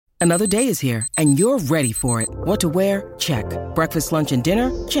Another day is here, and you're ready for it. What to wear? Check. Breakfast, lunch, and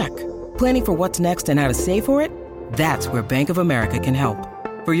dinner? Check. Planning for what's next and how to save for it? That's where Bank of America can help.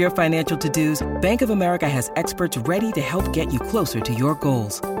 For your financial to-dos, Bank of America has experts ready to help get you closer to your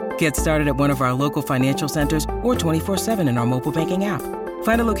goals. Get started at one of our local financial centers or 24/7 in our mobile banking app.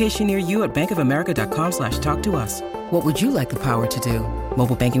 Find a location near you at bankofamerica.com/talktous. What would you like the power to do?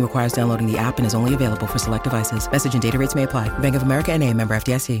 Mobile banking requires downloading the app and is only available for select devices. Message and data rates may apply. Bank of America N.A., member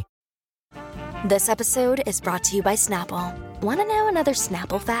FDIC. This episode is brought to you by Snapple. Want to know another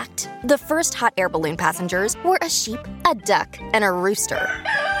Snapple fact? The first hot air balloon passengers were a sheep, a duck, and a rooster.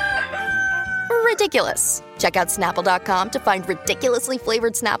 Ridiculous. Check out Snapple.com to find ridiculously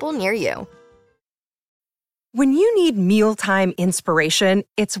flavored Snapple near you. When you need mealtime inspiration,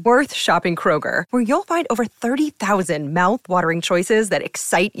 it's worth shopping Kroger, where you'll find over 30,000 mouth-watering choices that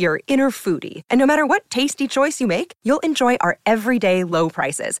excite your inner foodie. And no matter what tasty choice you make, you'll enjoy our everyday low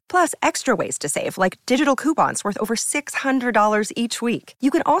prices, plus extra ways to save, like digital coupons worth over $600 each week. You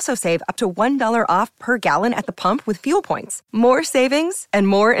can also save up to $1 off per gallon at the pump with fuel points. More savings and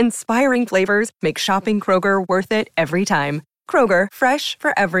more inspiring flavors make shopping Kroger worth it every time. Kroger, fresh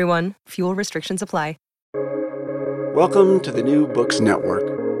for everyone. Fuel restrictions apply. Welcome to the New Books Network.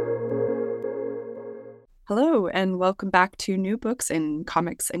 Hello, and welcome back to New Books in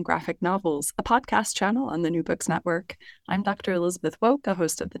Comics and Graphic Novels, a podcast channel on the New Books Network. I'm Dr. Elizabeth Woke, a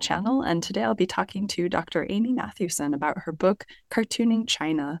host of the channel, and today I'll be talking to Dr. Amy Matthewson about her book, Cartooning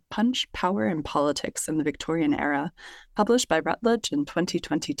China, Punch, Power, and Politics in the Victorian Era, published by Routledge in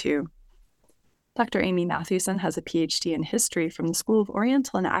 2022. Dr. Amy Matthewson has a PhD in history from the School of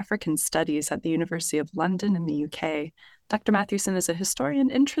Oriental and African Studies at the University of London in the UK. Dr. Matthewson is a historian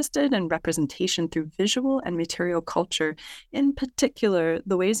interested in representation through visual and material culture, in particular,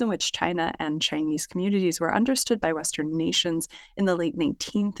 the ways in which China and Chinese communities were understood by Western nations in the late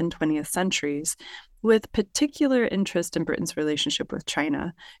 19th and 20th centuries, with particular interest in Britain's relationship with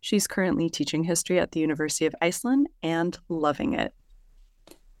China. She's currently teaching history at the University of Iceland and loving it.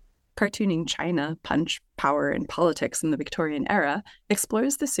 Cartooning China, Punch, Power, and Politics in the Victorian Era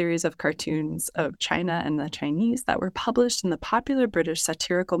explores the series of cartoons of China and the Chinese that were published in the popular British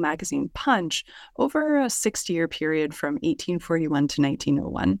satirical magazine Punch over a 60-year period from 1841 to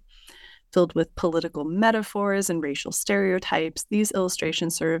 1901. Filled with political metaphors and racial stereotypes, these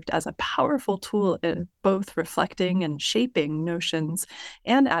illustrations served as a powerful tool in both reflecting and shaping notions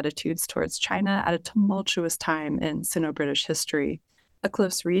and attitudes towards China at a tumultuous time in Sino-British history. A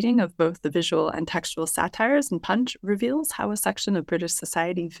close reading of both the visual and textual satires in Punch reveals how a section of British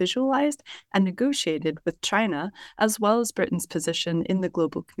society visualized and negotiated with China, as well as Britain's position in the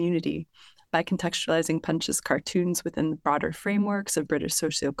global community. By contextualizing Punch's cartoons within the broader frameworks of British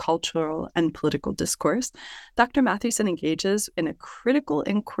sociocultural and political discourse, Dr. Matthewson engages in a critical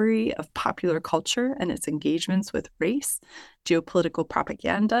inquiry of popular culture and its engagements with race, geopolitical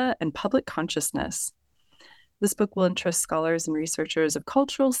propaganda, and public consciousness. This book will interest scholars and researchers of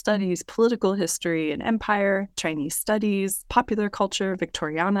cultural studies, political history and empire, Chinese studies, popular culture,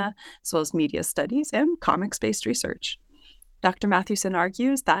 Victoriana, as well as media studies and comics-based research. Dr. Matthewson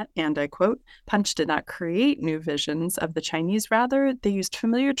argues that, and I quote, Punch did not create new visions of the Chinese, rather, they used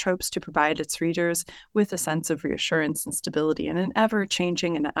familiar tropes to provide its readers with a sense of reassurance and stability in an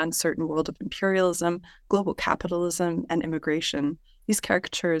ever-changing and uncertain world of imperialism, global capitalism, and immigration. These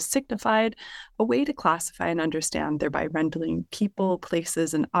caricatures signified a way to classify and understand, thereby rendering people,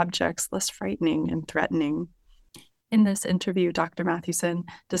 places, and objects less frightening and threatening. In this interview, Dr. Matthewson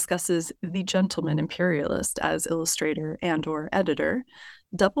discusses the gentleman imperialist as illustrator and/or editor,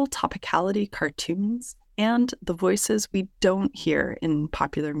 double topicality cartoons, and the voices we don't hear in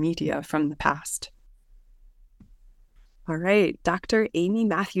popular media from the past. All right, Dr. Amy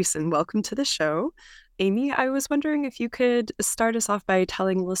Matthewson, welcome to the show. Amy, I was wondering if you could start us off by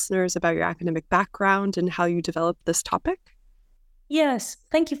telling listeners about your academic background and how you developed this topic. Yes,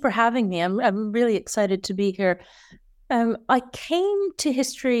 thank you for having me. I'm really excited to be here. I came to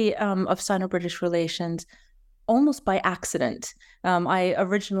history of Sino-British relations almost by accident. I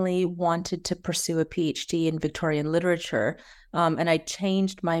originally wanted to pursue a PhD in Victorian literature, and I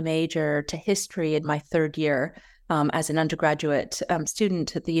changed my major to history in my third year as an undergraduate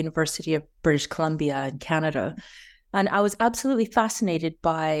student at the University of British Columbia in Canada. And I was absolutely fascinated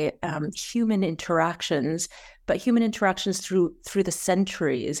by human interactions, but human interactions through the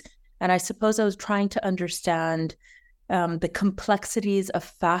centuries. And I suppose I was trying to understand the complexities of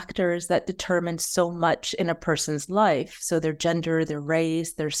factors that determine so much in a person's life. So their gender, their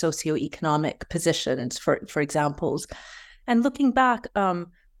race, their socioeconomic positions, for examples. And looking back,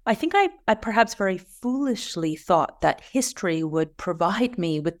 I think I perhaps very foolishly thought that history would provide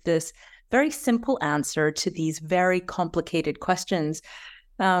me with this very simple answer to these very complicated questions.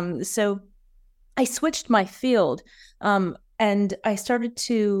 So I switched my field, and I started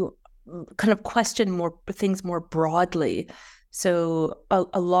to kind of question more things more broadly. So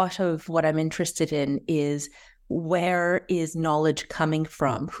a lot of what I'm interested in is, where is knowledge coming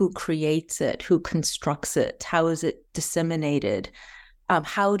from? Who creates it? Who constructs it? How is it disseminated?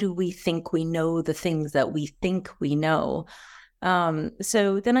 How do we think we know the things that we think we know?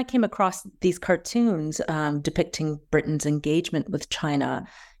 So then I came across these cartoons depicting Britain's engagement with China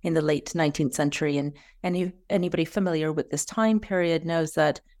in the late 19th century. And anybody familiar with this time period knows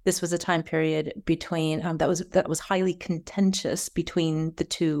that this was a time period between that was highly contentious between the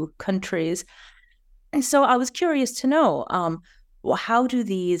two countries. And so I was curious to know, how do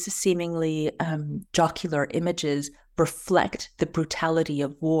these seemingly jocular images reflect the brutality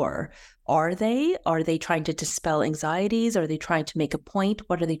of war? Are they trying to dispel anxieties? Are they trying to make a point?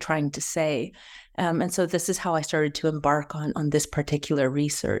 What are they trying to say? And so this is how I started to embark on this particular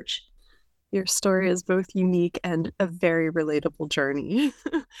research. Your story is both unique and a very relatable journey.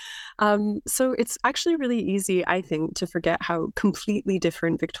 So it's actually really easy, I think, to forget how completely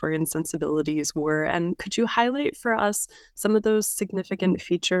different Victorian sensibilities were. And could you highlight for us some of those significant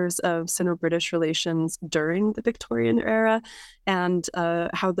features of Sino-British relations during the Victorian era, and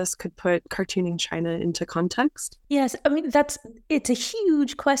how this could put cartooning China into context? Yes, I mean, it's a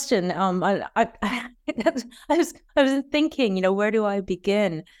huge question. I was thinking, where do I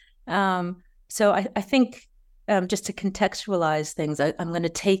begin? So I think just to contextualize things, I'm going to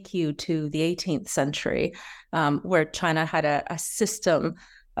take you to the 18th century, where China had a system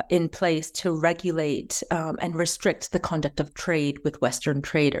in place to regulate and restrict the conduct of trade with Western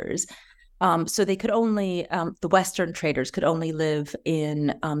traders. So they could only, the Western traders could only live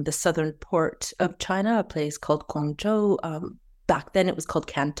in the southern port of China, a place called Guangzhou. Back then it was called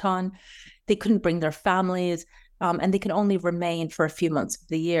Canton. They couldn't bring their families, and they could only remain for a few months of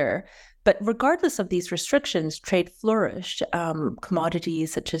the year. But regardless of these restrictions, trade flourished.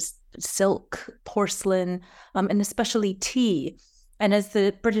 Commodities such as silk, porcelain, and especially tea. And as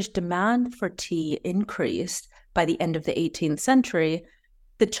the British demand for tea increased by the end of the 18th century,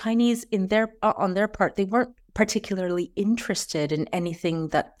 the Chinese, on their part, they weren't particularly interested in anything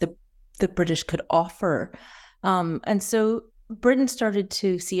that the British could offer. And so Britain started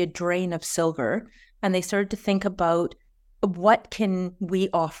to see a drain of silver, and they started to think about, what can we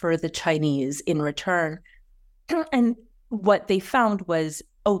offer the Chinese in return? And what they found was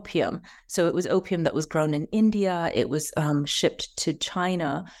opium. So it was opium that was grown in India. It was shipped to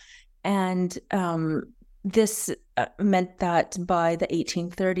China. And this meant that by the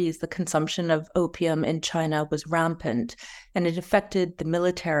 1830s, the consumption of opium in China was rampant, and it affected the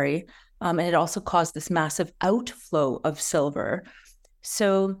military. And it also caused this massive outflow of silver.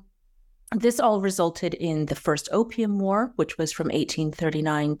 So this all resulted in the First Opium War, which was from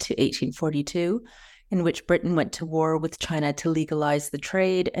 1839 to 1842, in which Britain went to war with China to legalize the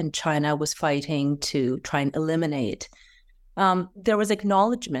trade, and China was fighting to try and eliminate. There was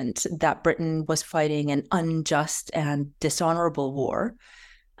acknowledgement that Britain was fighting an unjust and dishonorable war.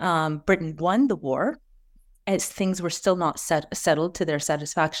 Britain won the war, as things were still not settled to their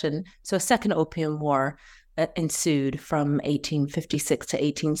satisfaction. So a second Opium War ensued from 1856 to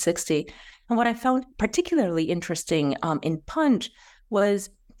 1860. And what I found particularly interesting in Punch was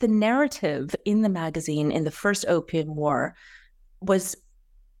the narrative in the magazine in the First Opium War was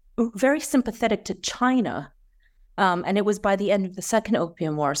very sympathetic to China. And it was by the end of the Second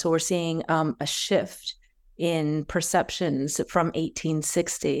Opium War. So we're seeing a shift in perceptions from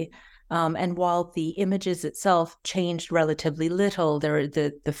 1860. And while the images itself changed relatively little,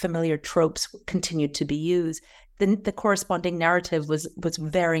 the familiar tropes continued to be used. The corresponding narrative was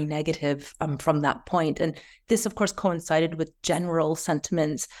very negative from that point. And this, of course, coincided with general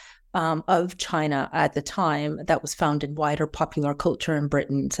sentiments of China at the time that was found in wider popular culture in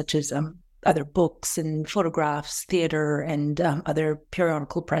Britain, such as other books and photographs, theater, and other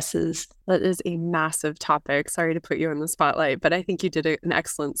periodical presses. That is a massive topic. Sorry to put you on the spotlight, but I think you did an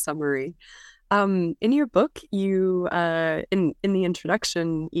excellent summary. In your book, you in the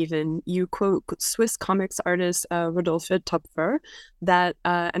introduction, even you quote Swiss comics artist Rodolphe Töpfer that,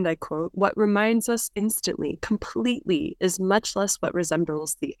 and I quote, "What reminds us instantly, completely, is much less what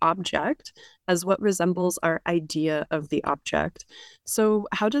resembles the object as what resembles our idea of the object." So,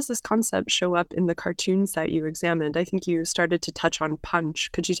 how does this concept show up in the cartoons that you examined? I think you started to touch on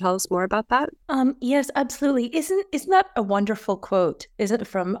Punch. Could you tell us more about that? Yes, absolutely. Isn't that a wonderful quote? Is it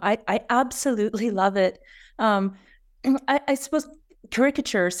from? I absolutely love it. I suppose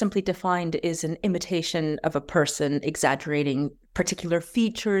caricature, simply defined, is an imitation of a person, exaggerating particular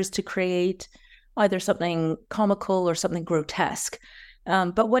features to create either something comical or something grotesque.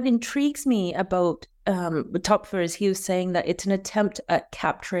 But what intrigues me about Topfer is he was saying that it's an attempt at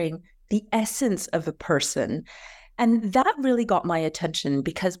capturing the essence of a person. And that really got my attention,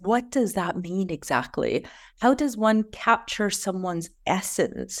 because what does that mean exactly? How does one capture someone's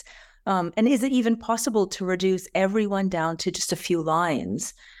essence? And is it even possible to reduce everyone down to just a few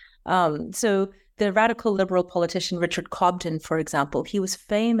lines? So the radical liberal politician Richard Cobden, for example, he was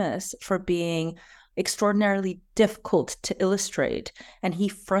famous for being extraordinarily difficult to illustrate. And he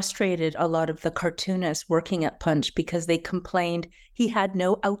frustrated a lot of the cartoonists working at Punch because they complained he had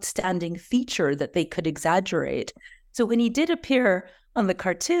no outstanding feature that they could exaggerate. So when he did appear on the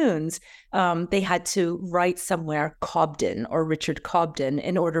cartoons, they had to write somewhere Cobden or Richard Cobden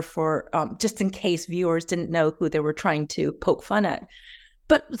in order for, just in case viewers didn't know who they were trying to poke fun at.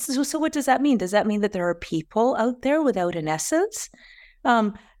 But so what does that mean? Does that mean that there are people out there without an essence?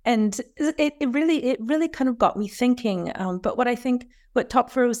 And it really kind of got me thinking. But what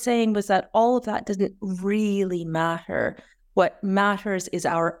Topfer was saying was that all of that doesn't really matter. What matters is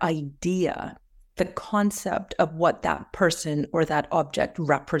our idea, the concept of what that person or that object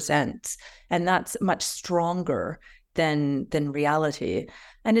represents. And that's much stronger than reality.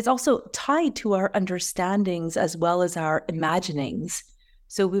 And it's also tied to our understandings as well as our imaginings.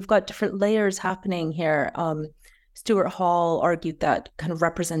 So we've got different layers happening here. Stuart Hall argued that kind of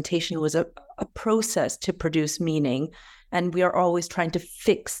representation was a process to produce meaning, and we are always trying to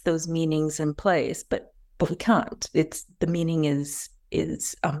fix those meanings in place, but we can't. The meaning is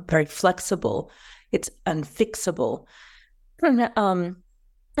very flexible. It's unfixable.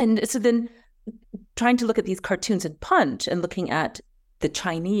 And so then trying to look at these cartoons in Punch and looking at the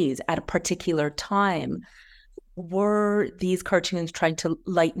Chinese at a particular time, were these cartoons trying to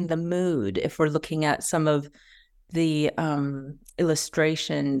lighten the mood? If we're looking at some of the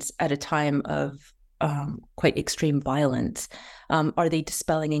illustrations at a time of quite extreme violence, are they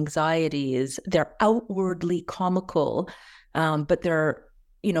dispelling anxieties? They're outwardly comical, but they're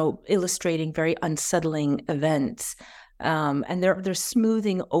illustrating very unsettling events, and they're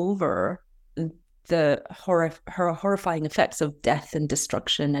smoothing over the horrifying effects of death and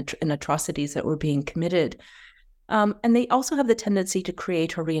destruction and atrocities that were being committed. And they also have the tendency to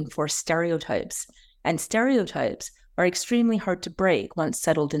create or reinforce stereotypes. And stereotypes are extremely hard to break once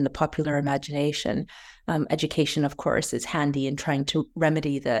settled in the popular imagination. Education, of course, is handy in trying to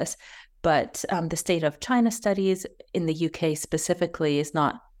remedy this. But the state of China studies in the UK specifically is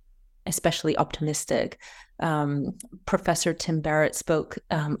not especially optimistic. Professor Tim Barrett spoke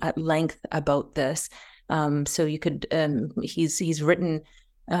at length about this. So you could, he's written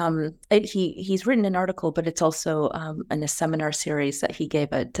he's written an article, but it's also in a seminar series that he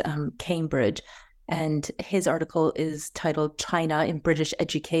gave at Cambridge. And his article is titled China in British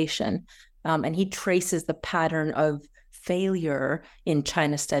Education. And he traces the pattern of failure in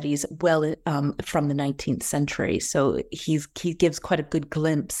China studies from the 19th century. So he gives quite a good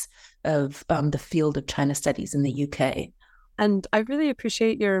glimpse of the field of China studies in the UK. And I really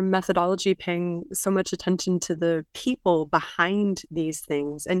appreciate your methodology paying so much attention to the people behind these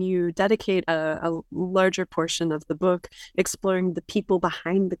things. And you dedicate a larger portion of the book exploring the people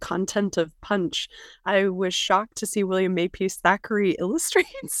behind the content of Punch. I was shocked to see William Makepeace Thackeray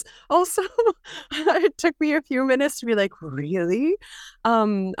illustrates also. It took me a few minutes to be like, really?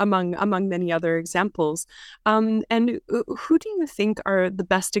 Among many other examples. And who do you think are the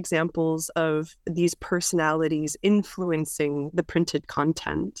best examples of these personalities influencing the printed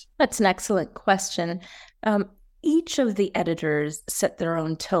content? That's an excellent question. Each of the editors set their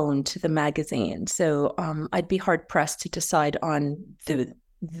own tone to the magazine. So I'd be hard pressed to decide on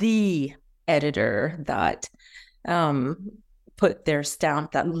the editor that put their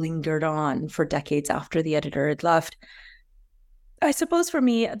stamp that lingered on for decades after the editor had left. I suppose for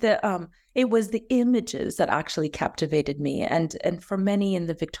me, it was the images that actually captivated me. And for many in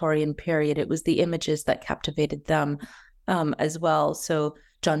the Victorian period, it was the images that captivated them as well. So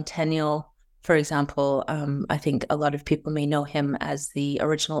John Tenniel, for example, I think a lot of people may know him as the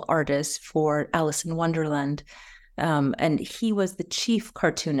original artist for Alice in Wonderland. And he was the chief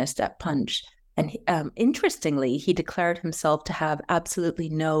cartoonist at Punch. And interestingly, he declared himself to have absolutely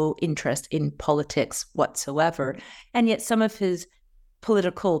no interest in politics whatsoever. And yet some of his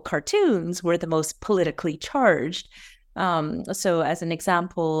political cartoons were the most politically charged. So as an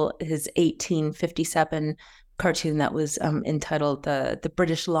example, his 1857 cartoon that was entitled The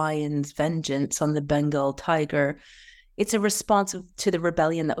British Lion's Vengeance on the Bengal Tiger. It's a response to the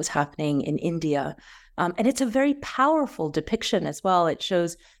rebellion that was happening in India. And it's a very powerful depiction as well. It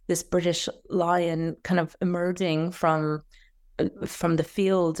shows this British lion kind of emerging from the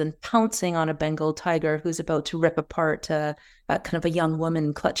fields and pouncing on a Bengal tiger who's about to rip apart a kind of a young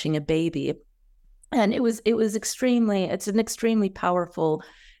woman clutching a baby. And it's an extremely powerful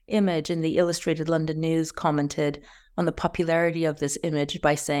image. And the Illustrated London News commented on the popularity of this image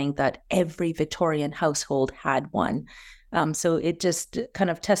by saying that every Victorian household had one. So it just kind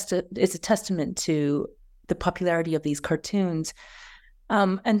of it's a testament to the popularity of these cartoons.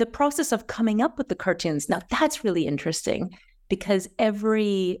 And the process of coming up with the cartoons, now that's really interesting, because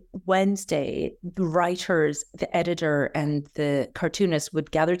every Wednesday, the writers, the editor, and the cartoonist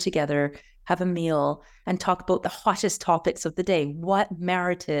would gather together, have a meal, and talk about the hottest topics of the day, what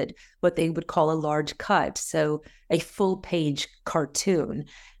merited what they would call a large cut, so a full-page cartoon.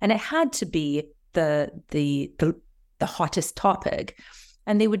 And it had to be the hottest topic.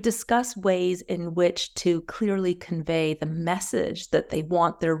 And they would discuss ways in which to clearly convey the message that they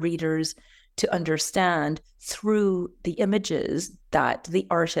want their readers to understand through the images that the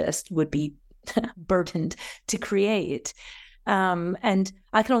artist would be burdened to create. And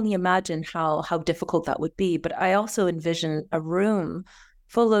I can only imagine how difficult that would be. But I also envision a room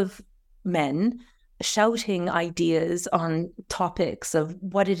full of men shouting ideas on topics of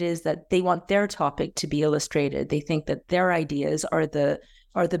what it is that they want their topic to be illustrated. They think that their ideas are the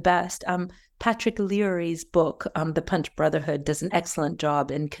best. Patrick Leary's book, The Punch Brotherhood, does an excellent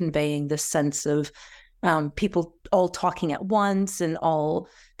job in conveying this sense of people all talking at once and all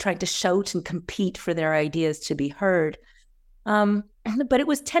trying to shout and compete for their ideas to be heard. But it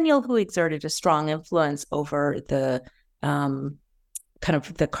was Tenniel who exerted a strong influence over the kind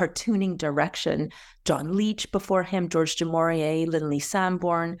of the cartooning direction. John Leach before him, George du Maurier, Linley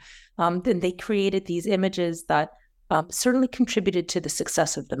Sambourne. Then they created these images that certainly contributed to the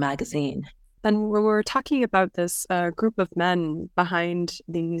success of the magazine. And when we're talking about this group of men behind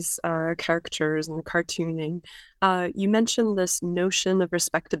these characters and the cartooning, you mentioned this notion of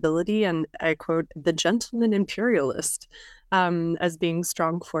respectability and, I quote, the gentleman imperialist as being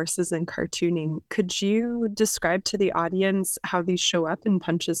strong forces in cartooning. Could you describe to the audience how these show up in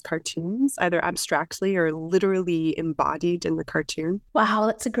Punch's cartoons, either abstractly or literally embodied in the cartoon? Wow,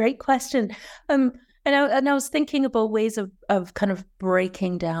 that's a great question. And I was thinking about ways of kind of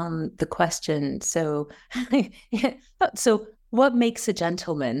breaking down the question. So, so what makes a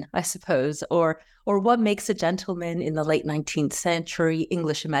gentleman, I suppose, or what makes a gentleman in the late 19th century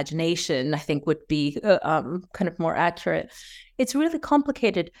English imagination, I think would be kind of more accurate. It's really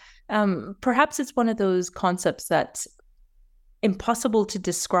complicated. Perhaps it's one of those concepts that's impossible to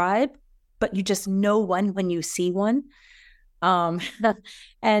describe, but you just know one when you see one. And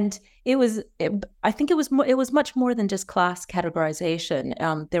I think it was much more than just class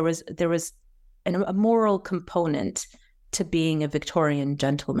categorization. There was a moral component to being a Victorian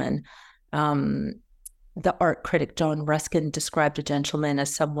gentleman. The art critic John Ruskin described a gentleman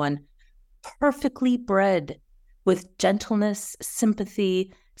as someone perfectly bred, with gentleness,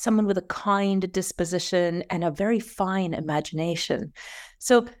 sympathy, someone with a kind disposition and a very fine imagination.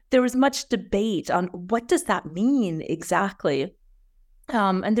 So there was much debate on what does that mean exactly.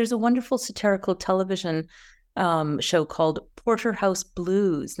 And there's a wonderful satirical television show called Porterhouse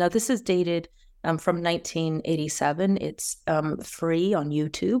Blues. Now, this is dated from 1987. It's free on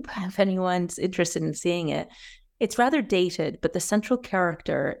YouTube if anyone's interested in seeing it. It's rather dated, but the central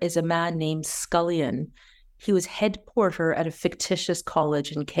character is a man named Scullion. He was head porter at a fictitious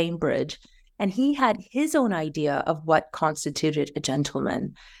college in Cambridge, and he had his own idea of what constituted a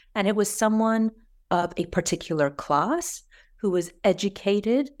gentleman. And it was someone of a particular class who was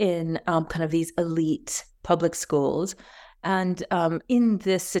educated in kind of these elite public schools. And in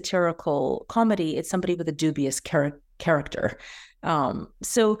this satirical comedy, it's somebody with a dubious character.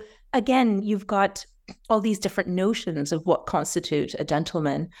 So again, you've got all these different notions of what constitutes a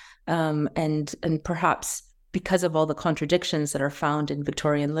gentleman, and perhaps because of all the contradictions that are found in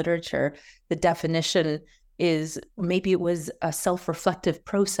Victorian literature, the definition is maybe it was a self-reflective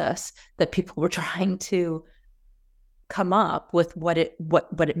process that people were trying to come up with what it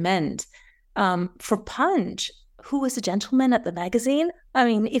meant. For Punch, who was a gentleman at the magazine? I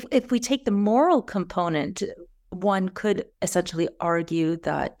mean, if we take the moral component, one could essentially argue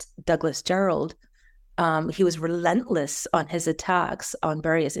that Douglas Jerrold, he was relentless on his attacks on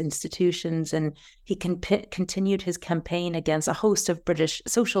various institutions, and he continued his campaign against a host of British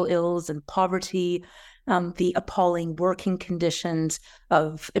social ills and poverty, the appalling working conditions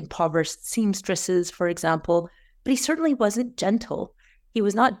of impoverished seamstresses, for example. But he certainly wasn't gentle. He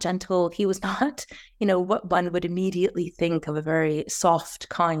was not gentle. He was not, what one would immediately think of a very soft,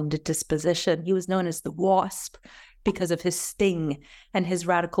 kind disposition. He was known as the Wasp because of his sting, and his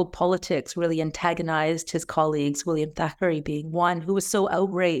radical politics really antagonized his colleagues, William Thackeray being one who was so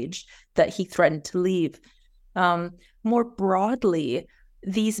outraged that he threatened to leave. More broadly,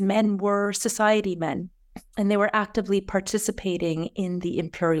 these men were society men, and they were actively participating in the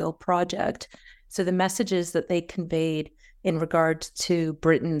imperial project. So the messages that they conveyed in regard to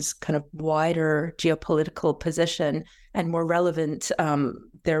Britain's kind of wider geopolitical position, and more relevant,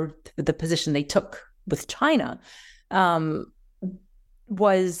 the position they took with China,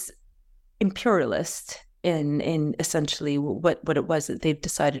 was imperialist in essentially what it was that they've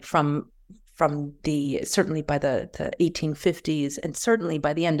decided from certainly by the 1850s, and certainly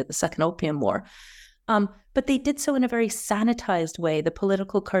by the end of the Second Opium War. But they did so in a very sanitized way. The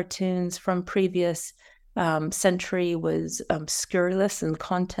political cartoons from previous century was scurrilous in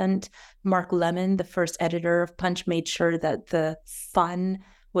content. Mark Lemon, the first editor of Punch, made sure that the fun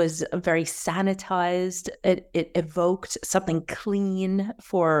was very sanitized. It evoked something clean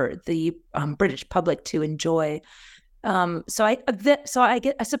for the British public to enjoy. So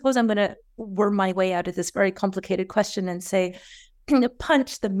I suppose I'm going to worm my way out of this very complicated question and say,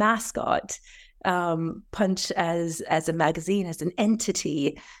 Punch, the mascot, Punch as a magazine, as an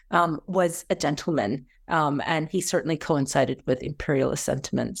entity, was a gentleman, and he certainly coincided with imperialist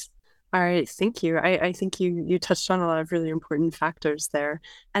sentiments. All right, thank you. I think you touched on a lot of really important factors there.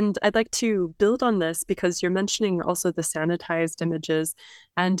 And I'd like to build on this because you're mentioning also the sanitized images.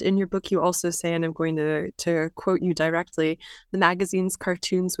 And in your book, you also say, and I'm going to quote you directly, the magazine's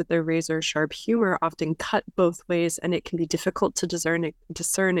cartoons with their razor-sharp humor often cut both ways, and it can be difficult to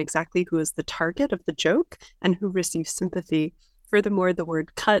discern exactly who is the target of the joke and who receives sympathy. Furthermore, the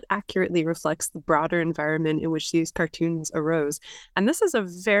word cut accurately reflects the broader environment in which these cartoons arose. And this is a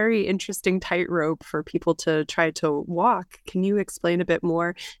very interesting tightrope for people to try to walk. Can you explain a bit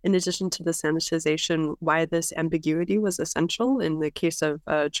more, in addition to the sanitization, why this ambiguity was essential in the case of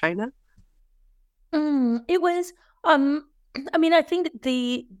China? It was, I think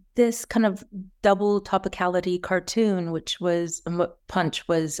this kind of double topicality cartoon, which was what Punch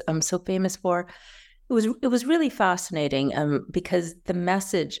was so famous for, it was really fascinating because the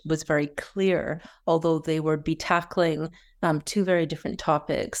message was very clear, although they would be tackling two very different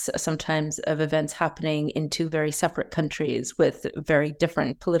topics, sometimes of events happening in two very separate countries with very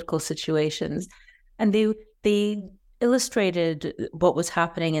different political situations. And they illustrated what was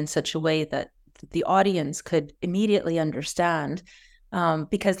happening in such a way that the audience could immediately understand.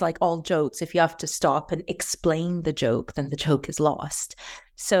 Because like all jokes, if you have to stop and explain the joke, then the joke is lost.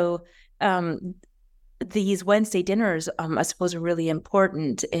 So these Wednesday dinners, I suppose, are really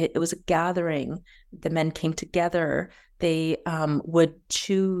important. It was a gathering. The men came together. They would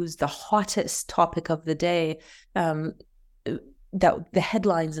choose the hottest topic of the day, that the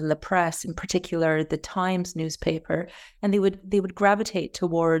headlines in the press, in particular the Times newspaper, and they would gravitate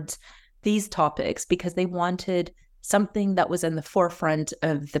towards these topics because they wanted something that was in the forefront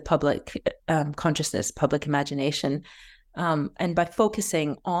of the public consciousness, public imagination. And by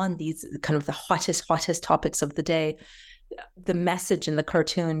focusing on these kind of the hottest topics of the day, the message in the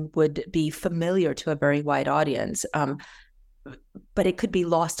cartoon would be familiar to a very wide audience, but it could be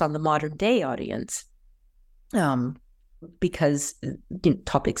lost on the modern day audience because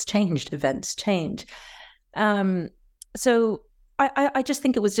topics changed, events change. So I just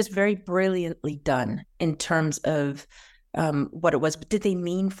think it was just very brilliantly done in terms of what it was. But did they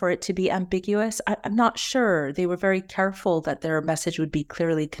mean for it to be ambiguous? I'm not sure. They were very careful that their message would be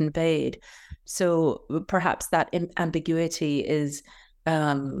clearly conveyed. So perhaps that ambiguity is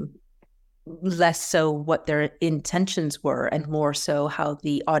less so what their intentions were and more so how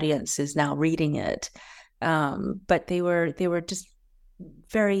the audience is now reading it. But they were just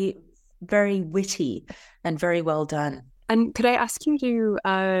very, very witty and very well done. And could I ask you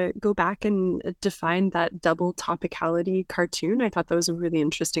to go back and define that double topicality cartoon? I thought that was a really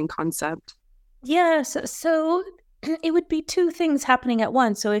interesting concept. Yes. So it would be two things happening at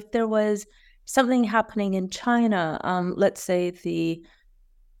once. So if there was something happening in China, let's say the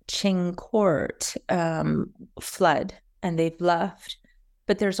Qing court fled and they've left,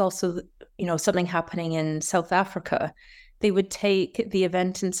 but there's also, something happening in South Africa. They would take the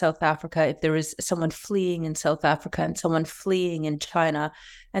event in South Africa, if there was someone fleeing in South Africa and someone fleeing in China,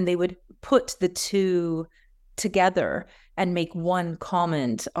 and they would put the two together and make one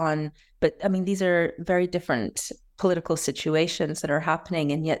comment on, but I mean, these are very different political situations that are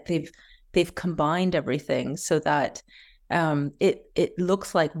happening, and yet they've combined everything so that it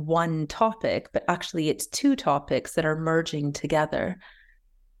looks like one topic, but actually it's two topics that are merging together.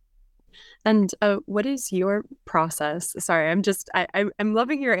 And what is your process? Sorry, I'm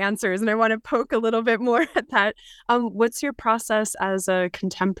loving your answers, and I want to poke a little bit more at that. What's your process as a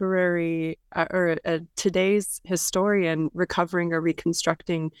contemporary or today's historian recovering or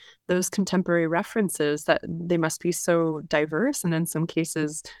reconstructing those contemporary references that they must be so diverse and in some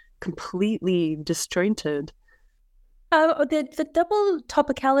cases completely disjointed? The double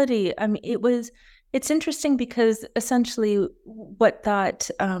topicality, I mean, it's interesting because essentially what that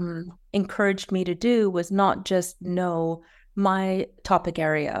encouraged me to do was not just know my topic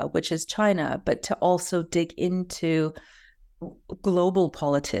area, which is China, but to also dig into global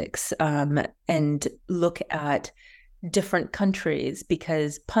politics and look at different countries,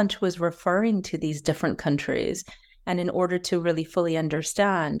 because Punch was referring to these different countries. And in order to really fully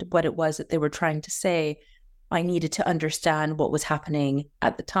understand what it was that they were trying to say, I needed to understand what was happening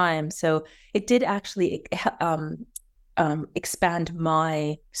at the time. So it did actually expand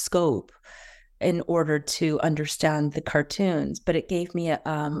my scope in order to understand the cartoons, but it gave me,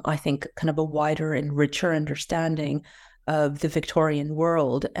 I think, kind of a wider and richer understanding of the Victorian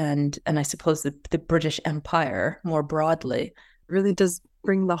world and I suppose the British Empire more broadly. Really does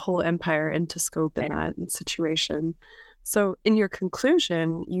bring the whole empire into scope in that situation. So in your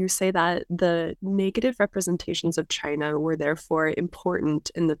conclusion, you say that the negative representations of China were therefore important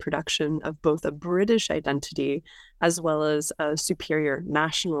in the production of both a British identity as well as a superior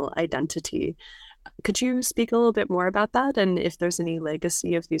national identity. Could you speak a little bit more about that and if there's any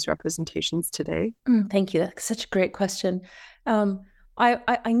legacy of these representations today? Thank you. That's such a great question.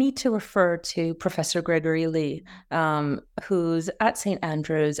 I need to refer to Professor Gregory Lee, who's at St.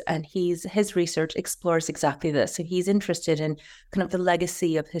 Andrews, and his research explores exactly this. So he's interested in kind of the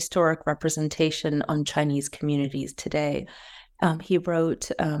legacy of historic representation on Chinese communities today. He wrote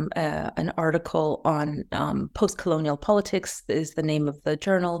an article on post-colonial politics, is the name of the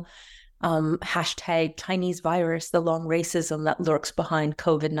journal, hashtag Chinese virus, the long racism that lurks behind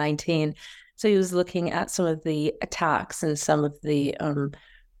COVID-19. So he was looking at some of the attacks and some of the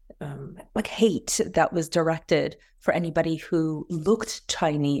like hate that was directed for anybody who looked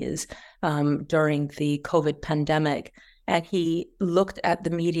Chinese during the COVID pandemic. And he looked at the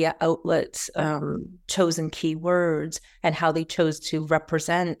media outlets' chosen keywords and how they chose to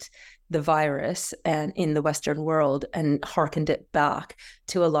represent the virus and in the Western world and hearkened it back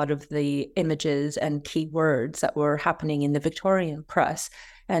to a lot of the images and keywords that were happening in the Victorian press.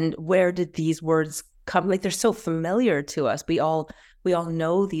 And where did these words come? Like, they're so familiar to us. We all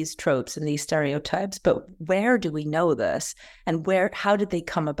know these tropes and these stereotypes, but where do we know this? And how did they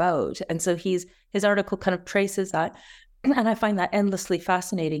come about? And so his article kind of traces that. And I find that endlessly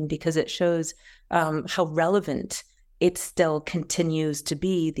fascinating because it shows how relevant it still continues to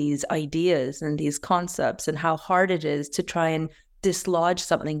be, these ideas and these concepts, and how hard it is to try and dislodge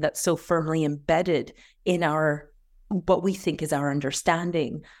something that's so firmly embedded in what we think is our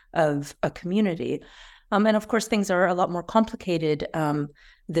understanding of a community. And of course, things are a lot more complicated.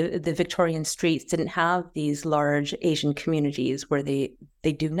 The Victorian streets didn't have these large Asian communities where they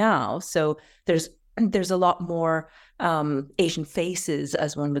do now. So there's a lot more Asian faces,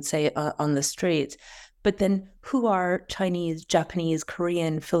 as one would say, on the streets. But then who are Chinese, Japanese,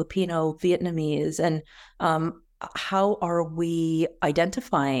 Korean, Filipino, Vietnamese, and how are we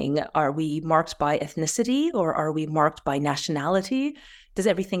identifying? Are we marked by ethnicity or are we marked by nationality? Does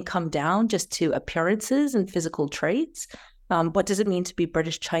everything come down just to appearances and physical traits? What does it mean to be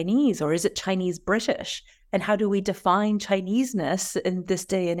British Chinese, or is it Chinese British? And how do we define Chineseness in this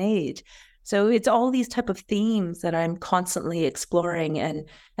day and age? So it's all these type of themes that I'm constantly exploring, and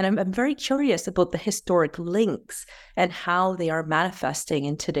I'm very curious about the historic links and how they are manifesting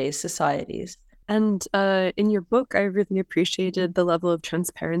in today's societies. And in your book, I really appreciated the level of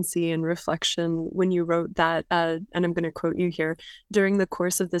transparency and reflection when you wrote that, and I'm going to quote you here, "During the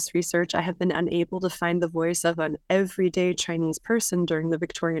course of this research, I have been unable to find the voice of an everyday Chinese person during the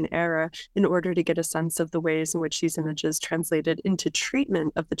Victorian era in order to get a sense of the ways in which these images translated into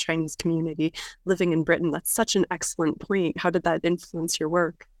treatment of the Chinese community living in Britain." That's such an excellent point. How did that influence your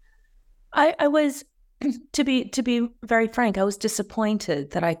work? I was, to be very frank, I was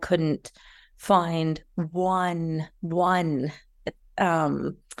disappointed that I couldn't find one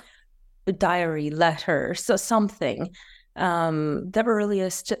diary, letter, so something. The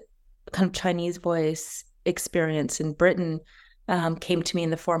earliest kind of Chinese voice experience in Britain came to me in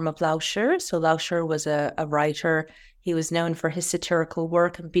the form of Lao Sher. So Lao Sher was a writer. He was known for his satirical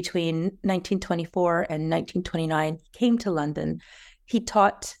work. Between 1924 and 1929, he came to London. He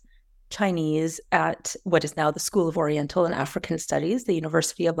taught Chinese at what is now the School of Oriental and African Studies, the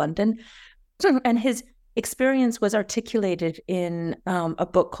University of London. And his experience was articulated in a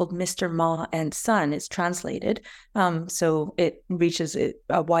book called Mr. Ma and Son. It's translated, so it reaches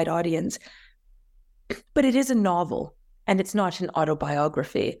a wide audience. But it is a novel, and it's not an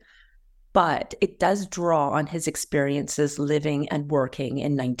autobiography. But it does draw on his experiences living and working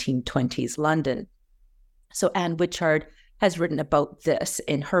in 1920s London. So Anne Wichard has written about this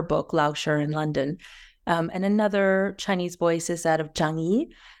in her book, Lauscher in London. And another Chinese voice is that of Zhang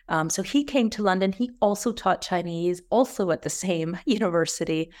Yi. So he came to London. He also taught Chinese, also at the same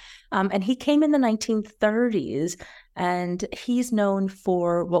university. And he came in the 1930s, and he's known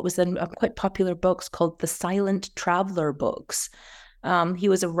for what was then quite popular books called the Silent Traveler books. He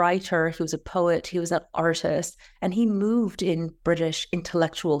was a writer, he was a poet, he was an artist, and he moved in British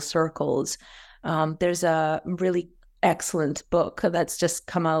intellectual circles. There's a really excellent book that's just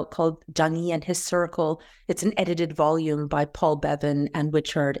come out called Zhang Yi and His Circle. It's an edited volume by Paul Bevan and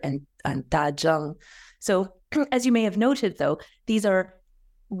Wichard and Da Zheng. So as you may have noted, though, these are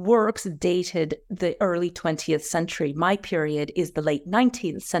works dated the early 20th century. My period is the late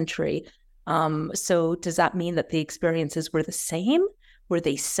 19th century. So does that mean that the experiences were the same? Were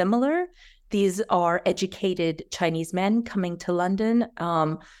they similar? These are educated Chinese men coming to London.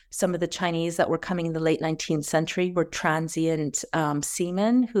 Some of the Chinese that were coming in the late 19th century were transient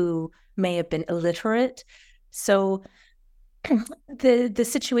seamen who may have been illiterate. So the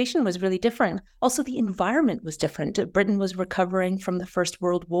situation was really different. Also, the environment was different. Britain was recovering from the First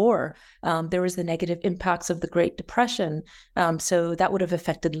World War. There was the negative impacts of the Great Depression. So that would have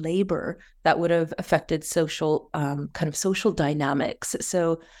affected labor. That would have affected social social dynamics.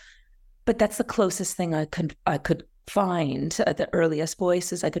 So, but that's the closest thing I could find, the earliest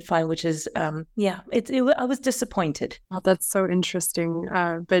voices I could find, which is I was disappointed. Oh, that's so interesting.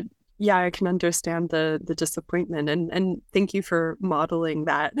 But yeah, I can understand the disappointment, and thank you for modeling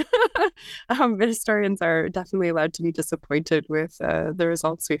that. Historians are definitely allowed to be disappointed with the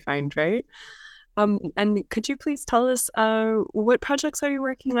results we find, right? And could you please tell us what projects are you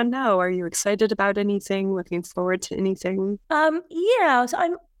working on now? Are you excited about anything? Looking forward to anything? So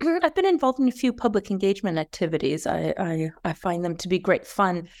I've been involved in a few public engagement activities. I find them to be great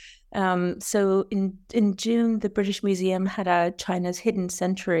fun. So in June, the British Museum had a China's Hidden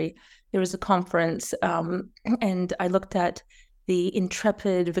Century. There was a conference, and I looked at the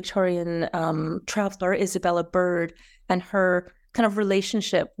intrepid Victorian traveler Isabella Bird and her kind of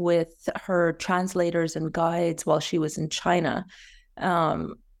relationship with her translators and guides while she was in China.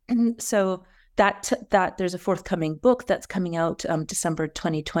 So that there's a forthcoming book that's coming out December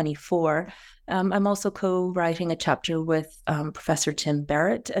 2024. I'm also co-writing a chapter with Professor Tim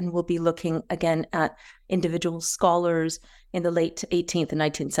Barrett, and we'll be looking again at individual scholars in the late 18th and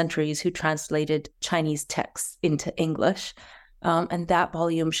 19th centuries who translated Chinese texts into English. And that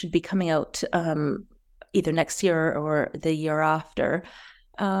volume should be coming out either next year or the year after.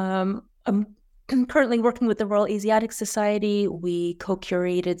 I'm currently working with the Royal Asiatic Society. We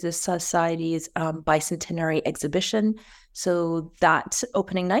co-curated the Society's bicentenary exhibition. So that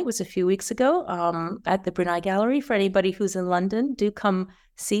opening night was a few weeks ago at the Brunei Gallery. For anybody who's in London, do come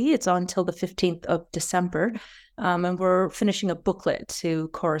see. It's on till the 15th of December. And we're finishing a booklet to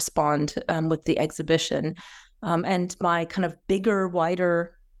correspond with the exhibition. And my kind of bigger,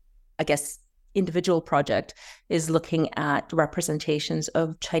 wider, I guess, individual project is looking at representations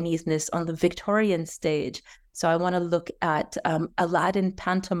of Chineseness on the Victorian stage. So I want to look at Aladdin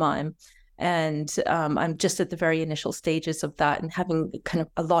pantomime, and I'm just at the very initial stages of that and having kind of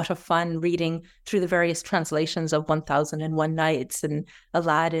a lot of fun reading through the various translations of 1001 Nights and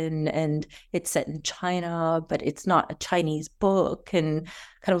Aladdin, and it's set in China, but it's not a Chinese book, and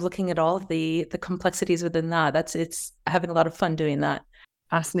kind of looking at all of the complexities within that. It's having a lot of fun doing that.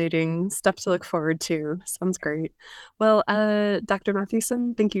 Fascinating stuff to look forward to. Sounds great. Well, Dr.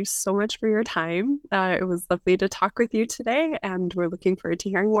 Matthewson, thank you so much for your time. It was lovely to talk with you today, and we're looking forward to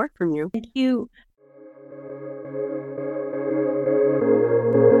hearing more from you. Thank you.